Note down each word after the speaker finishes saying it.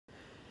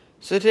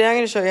So today I'm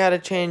going to show you how to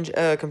change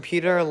a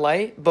computer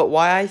light, but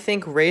why I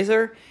think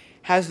Razer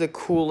has the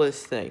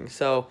coolest thing.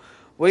 So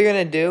what you're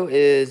going to do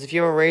is, if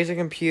you have a Razer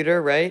computer,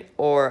 right,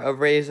 or a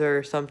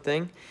Razer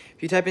something,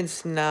 if you type in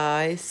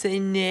Synapse,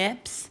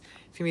 it's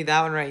going to be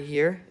that one right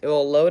here. It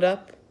will load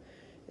up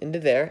into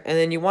there, and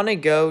then you want to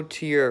go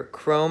to your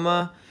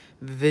Chroma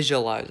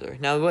Visualizer.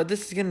 Now what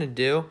this is going to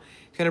do,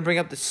 it's going to bring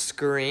up the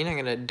screen. I'm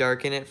going to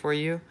darken it for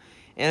you.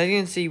 And as you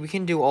can see, we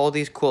can do all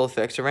these cool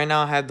effects. So right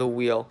now I have the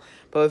wheel.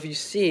 But if you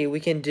see, we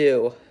can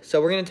do,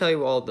 so we're going to tell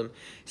you all of them.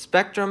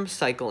 Spectrum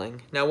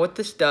cycling. Now what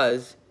this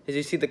does is,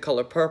 you see the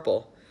color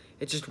purple.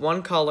 It's just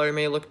one color. It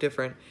may look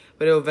different.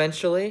 But it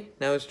eventually,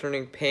 now it's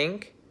turning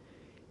pink.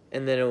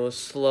 And then it will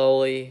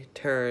slowly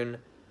turn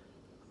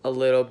a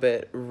little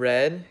bit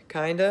red,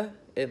 kinda.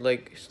 It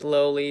like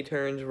slowly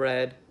turns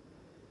red,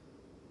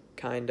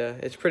 kinda.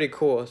 It's pretty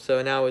cool.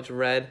 So now it's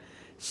red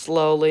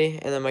slowly,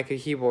 and then like a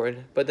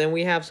keyboard. But then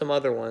we have some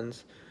other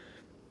ones.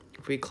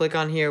 If we click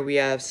on here, we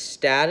have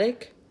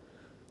static.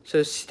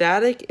 So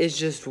static is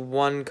just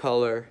one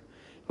color,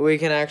 but we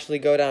can actually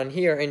go down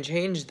here and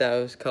change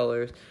those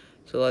colors.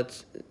 So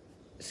let's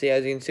see.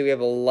 As you can see, we have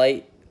a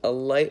light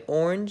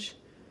orange,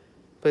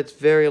 but it's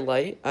very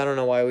light. I don't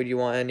know why would you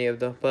want any of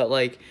them, but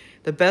like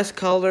the best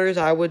colors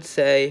I would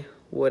say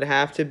would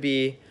have to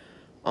be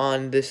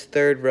on this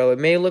third row. It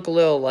may look a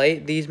little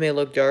light. These may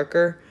look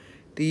darker.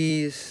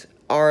 These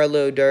are a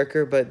little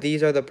darker, but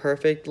these are the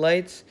perfect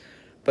lights.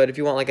 But if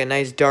you want like a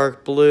nice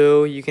dark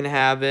blue, you can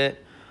have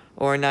it,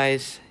 or a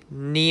nice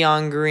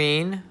neon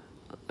green,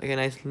 like a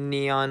nice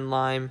neon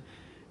lime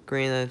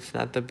green. That's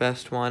not the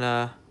best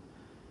one.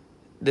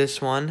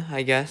 This one,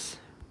 I guess,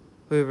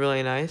 would be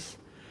really nice.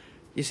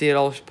 You see it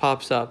all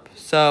pops up.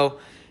 So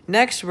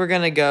next we're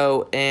gonna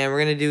go and we're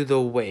gonna do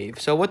the wave.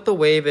 So what the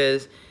wave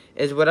is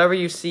whatever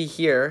you see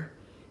here,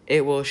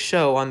 it will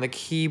show on the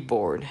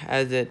keyboard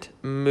as it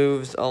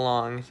moves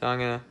along. So I'm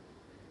gonna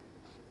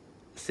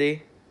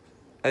see.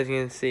 As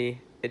you can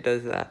see, it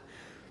does that.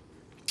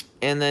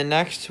 And then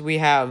next we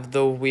have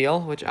the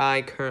wheel, which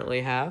I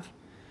currently have.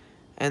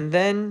 And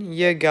then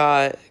you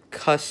got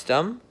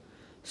custom.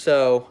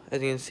 So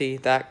as you can see,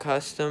 that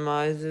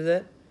customizes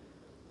it.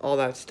 All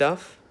that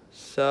stuff.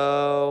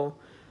 So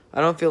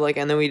I don't feel like,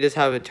 and then we just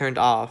have it turned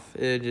off.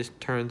 It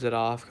just turns it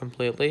off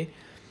completely.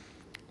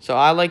 So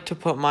I like to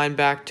put mine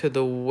back to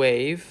the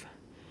wave.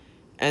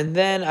 And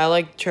then I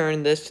like to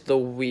turn this to the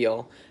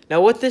wheel. Now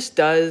what this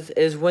does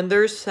is, when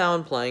there's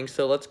sound playing,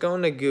 so let's go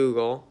into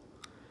Google.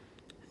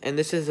 And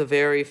this is a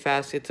very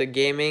fast, it's a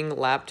gaming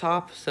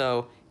laptop.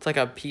 So it's like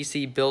a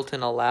PC built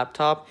in a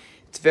laptop.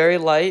 It's very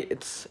light.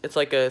 It's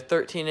like a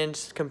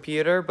 13-inch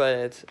computer, but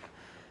it's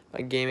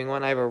a gaming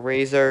one. I have a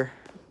Razer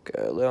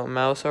little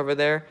mouse over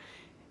there.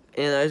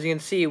 And as you can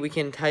see, we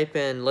can type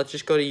in, let's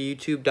just go to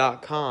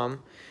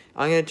youtube.com.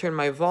 I'm going to turn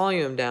my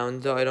volume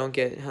down so I don't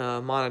get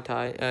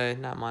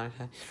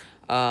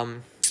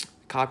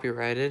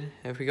copyrighted.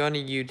 If we go into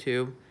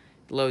YouTube,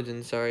 loads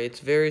in, sorry.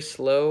 It's very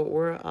slow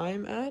where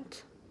I'm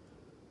at.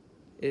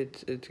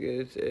 It's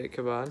good.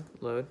 Come on,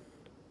 load.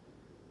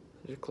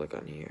 Just click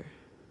on here.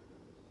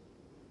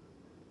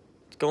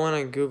 It's going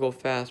on Google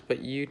fast,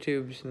 but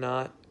YouTube's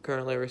not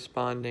currently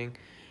responding.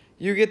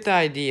 You get the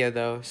idea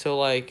though. So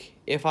like,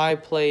 if I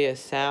play a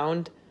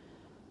sound,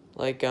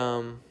 like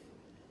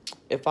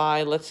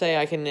let's say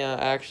I can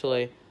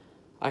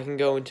I can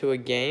go into a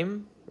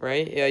game,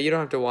 right? Yeah, you don't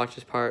have to watch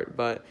this part,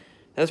 but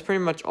that's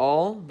pretty much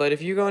all. But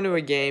if you go into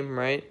a game,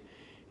 right,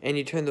 and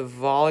you turn the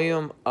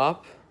volume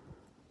up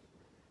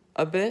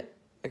a bit,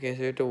 okay, so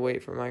you have to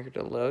wait for Micro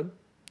to load.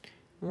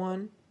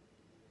 1,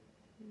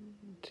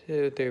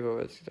 2, 3, 4,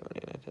 5, 6, 7,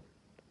 8, 9, 10.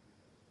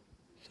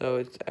 So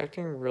it's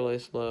acting really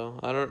slow.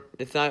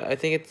 I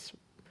think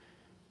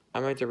I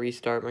might have to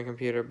restart my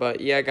computer.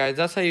 But yeah, guys,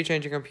 that's how you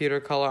change your computer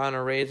color on a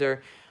Razer.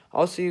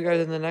 I'll see you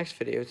guys in the next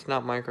video. It's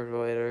not microwave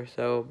related,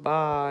 so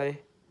bye.